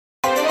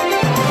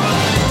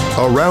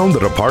around the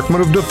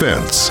Department of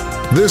Defense.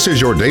 This is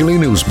your daily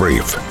news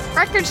brief.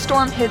 Record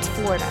storm hits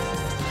Florida.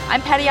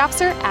 I'm Petty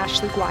Officer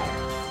Ashley Guire.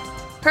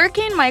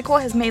 Hurricane Michael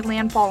has made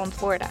landfall in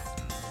Florida.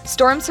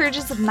 Storm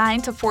surges of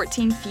 9 to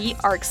 14 feet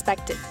are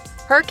expected.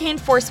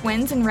 Hurricane-force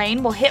winds and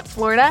rain will hit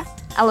Florida,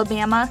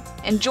 Alabama,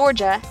 and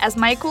Georgia as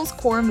Michael's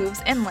core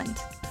moves inland.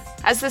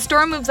 As the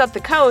storm moves up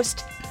the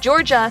coast,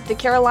 Georgia, the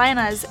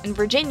Carolinas, and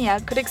Virginia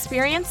could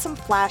experience some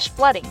flash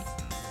flooding.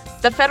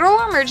 The Federal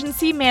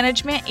Emergency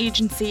Management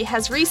Agency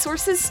has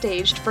resources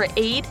staged for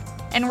aid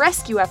and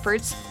rescue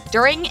efforts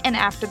during and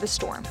after the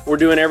storm. We're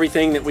doing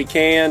everything that we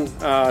can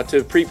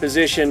to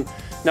pre-position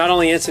not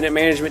only incident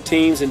management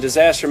teams and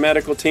disaster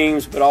medical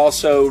teams, but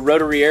also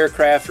rotary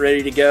aircraft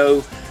ready to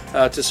go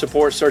to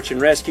support search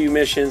and rescue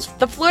missions.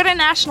 The Florida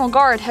National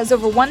Guard has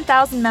over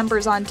 1,000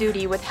 members on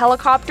duty with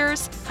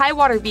helicopters, high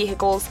water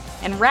vehicles,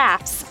 and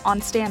rafts on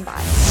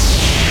standby.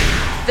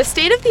 The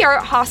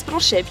state-of-the-art hospital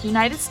ship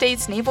United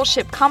States Naval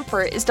Ship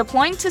Comfort is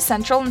deploying to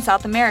Central and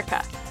South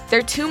America.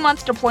 Their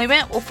 2-month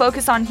deployment will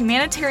focus on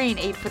humanitarian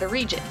aid for the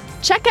region.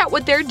 Check out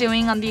what they're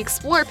doing on the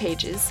Explore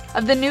pages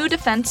of the new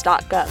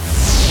defense.gov.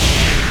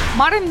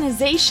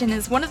 Modernization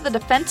is one of the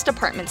Defense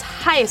Department's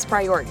highest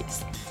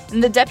priorities,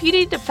 and the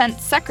Deputy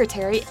Defense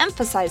Secretary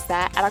emphasized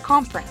that at a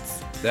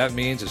conference. That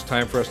means it's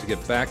time for us to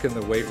get back in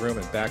the weight room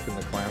and back in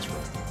the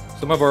classroom.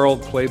 Some of our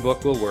old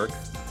playbook will work,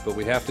 but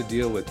we have to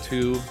deal with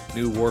 2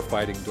 new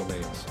warfighting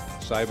domains,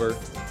 cyber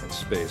and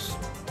space,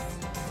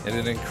 and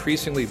an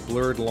increasingly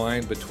blurred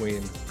line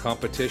between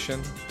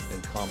competition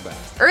and combat.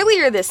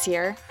 Earlier this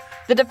year,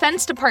 the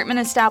Defense Department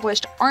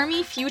established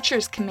Army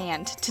Futures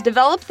Command to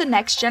develop the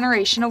next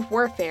generation of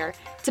warfare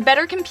to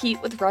better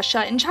compete with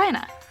Russia and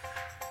China.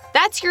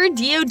 That's your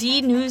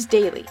DoD News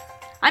Daily.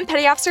 I'm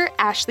Petty Officer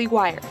Ashley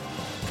Guire.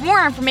 For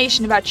more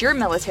information about your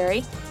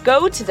military,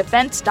 go to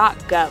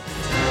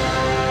defense.gov.